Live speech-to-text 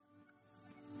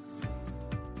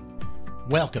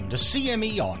Welcome to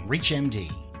CME on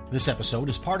ReachMD. This episode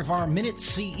is part of our Minute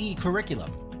CE curriculum.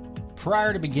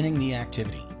 Prior to beginning the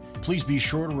activity, please be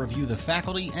sure to review the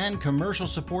faculty and commercial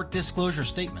support disclosure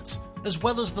statements, as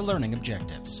well as the learning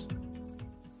objectives.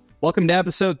 Welcome to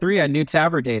episode 3 on New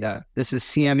TAVR data. This is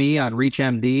CME on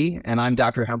ReachMD, and I'm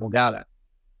Dr. Hemal Gada.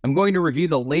 I'm going to review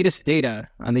the latest data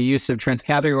on the use of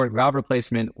transcatheter aortic valve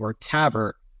replacement, or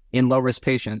TAVR, in low-risk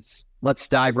patients. Let's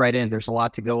dive right in. There's a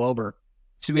lot to go over.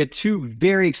 So we had 2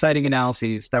 very exciting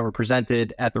analyses that were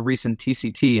presented at the recent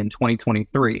TCT in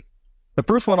 2023. The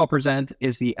first one I'll present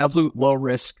is the Evolut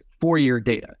low-risk 4-year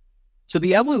data. So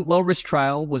the Evolut low-risk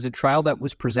trial was a trial that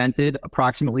was presented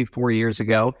approximately 4 years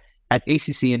ago at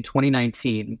ACC in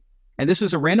 2019. And this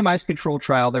was a randomized controlled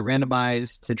trial that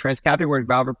randomized to transcatheter aortic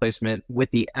valve replacement with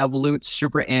the Evolut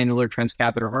supraannular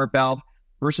transcatheter heart valve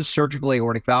versus surgical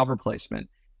aortic valve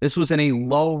replacement. This was in a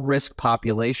low-risk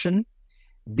population.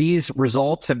 These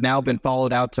results have now been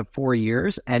followed out to 4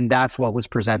 years, and that's what was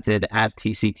presented at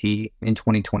TCT in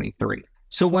 2023.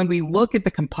 So when we look at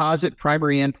the composite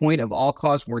primary endpoint of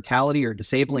all-cause mortality or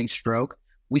disabling stroke,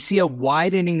 we see a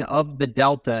widening of the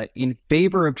delta in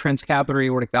favor of transcatheter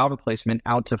aortic valve replacement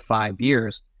out to 5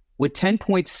 years, with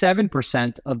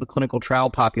 10.7% of the clinical trial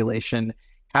population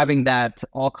having that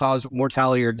all-cause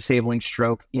mortality or disabling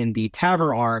stroke in the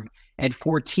TAVR arm and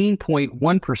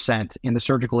 14.1% in the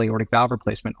surgical aortic valve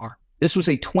replacement arm. This was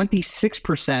a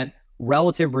 26%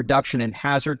 relative reduction in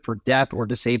hazard for death or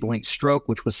disabling stroke,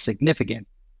 which was significant,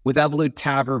 with Evolut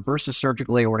TAVR versus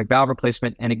surgical aortic valve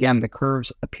replacement. And again, the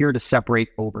curves appear to separate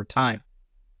over time.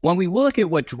 When we look at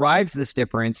what drives this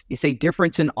difference, it's a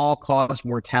difference in all-cause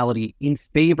mortality in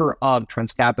favor of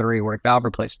transcatheter aortic valve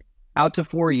replacement. Out to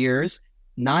 4 years,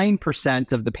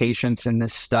 9% of the patients in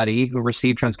this study who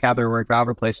received transcatheter aortic valve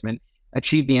replacement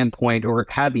achieved the endpoint or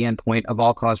had the endpoint of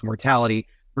all-cause mortality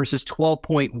versus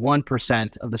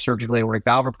 12.1% of the surgical aortic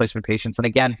valve replacement patients. And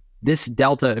again, this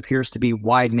delta appears to be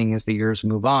widening as the years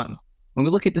move on. When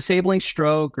we look at disabling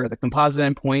stroke or the composite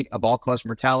endpoint of all-cause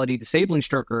mortality, disabling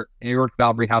stroke or aortic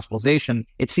valve rehospitalization,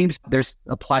 it seems there's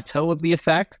a plateau of the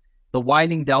effect. The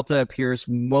widening delta appears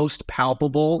most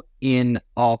palpable in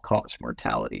all-cause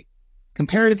mortality.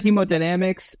 Comparative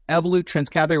hemodynamics, Evolut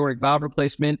transcatheter aortic valve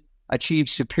replacement achieved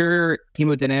superior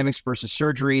hemodynamics versus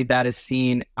surgery. That is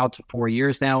seen out to 4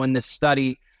 years now in this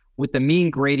study, with the mean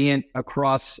gradient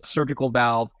across surgical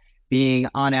valve being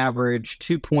on average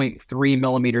 2.3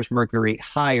 millimeters mercury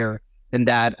higher than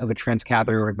that of a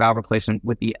transcatheter aortic valve replacement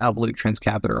with the Evolut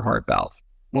transcatheter heart valve.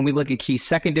 When we look at key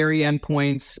secondary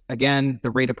endpoints, again,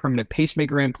 the rate of permanent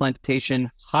pacemaker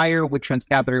implantation higher with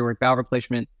transcatheter aortic valve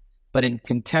replacement, but in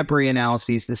contemporary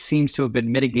analyses, this seems to have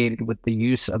been mitigated with the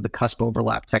use of the cusp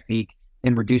overlap technique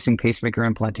in reducing pacemaker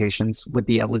implantations with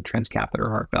the Evolut transcatheter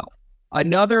heart valve.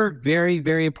 Another very,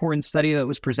 very important study that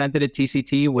was presented at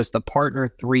TCT was the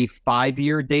PARTNER 3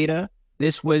 5-year data.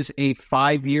 This was a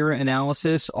 5-year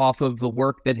analysis off of the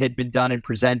work that had been done and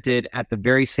presented at the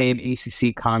very same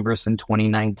ACC Congress in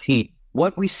 2019.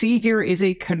 What we see here is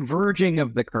a converging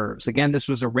of the curves. Again, this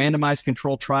was a randomized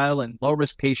controlled trial in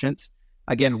low-risk patients.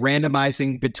 Again,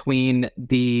 randomizing between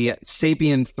the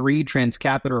SAPIEN 3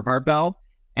 transcatheter heart valve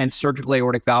and surgical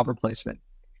aortic valve replacement.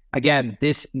 Again,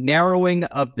 this narrowing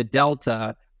of the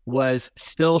delta was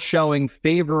still showing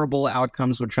favorable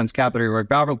outcomes with transcatheter aortic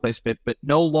valve replacement, but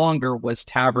no longer was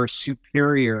TAVR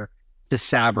superior to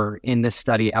SAVR in this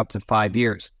study out to 5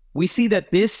 years. We see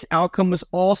that this outcome was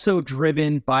also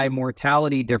driven by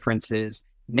mortality differences,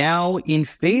 now in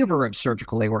favor of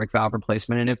surgical aortic valve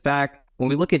replacement. And in fact, when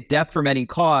we look at death from any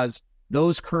cause,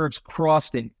 those curves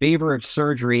crossed in favor of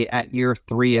surgery at year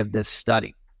 3 of this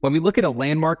study. When we look at a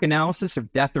landmark analysis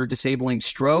of death or disabling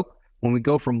stroke, when we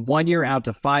go from 1 year out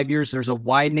to 5 years, there's a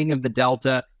widening of the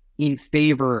delta in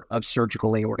favor of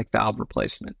surgical aortic valve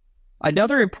replacement.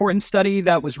 Another important study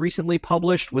that was recently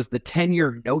published was the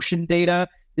 10-year NOTION data.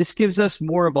 This gives us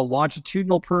more of a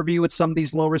longitudinal purview with some of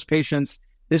these low-risk patients.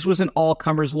 This was an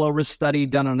all-comers low-risk study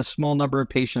done on a small number of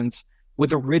patients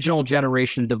with original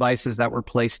generation devices that were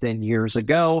placed in years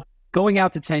ago. Going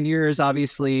out to 10 years,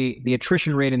 obviously, the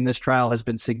attrition rate in this trial has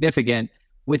been significant,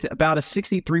 with about a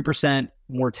 63%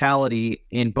 mortality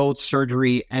in both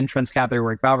surgery and transcatheter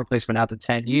aortic valve replacement out to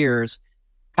 10 years.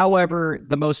 However,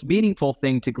 the most meaningful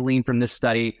thing to glean from this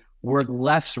study were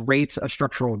less rates of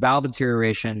structural valve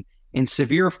deterioration. In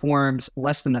severe forms,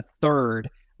 less than a third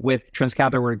with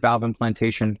transcatheter aortic valve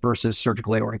implantation versus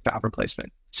surgical aortic valve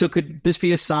replacement. So could this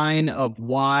be a sign of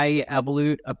why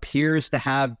Evolut appears to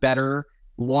have better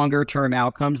longer-term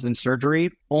outcomes than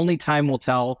surgery? Only time will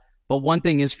tell. But one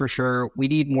thing is for sure, we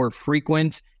need more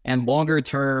frequent and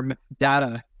longer-term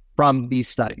data from these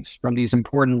studies, from these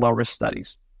important low-risk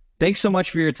studies. Thanks so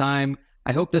much for your time.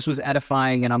 I hope this was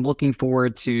edifying, and I'm looking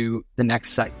forward to the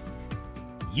next site.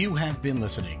 You have been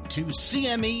listening to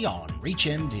CME on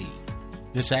ReachMD.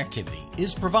 This activity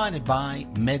is provided by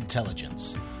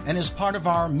Medtelligence and is part of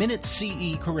our Minute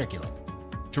CE curriculum.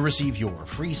 To receive your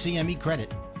free CME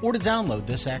credit or to download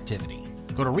this activity,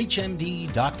 go to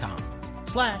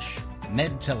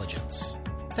reachmd.com/medtelligence.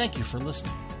 Thank you for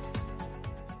listening.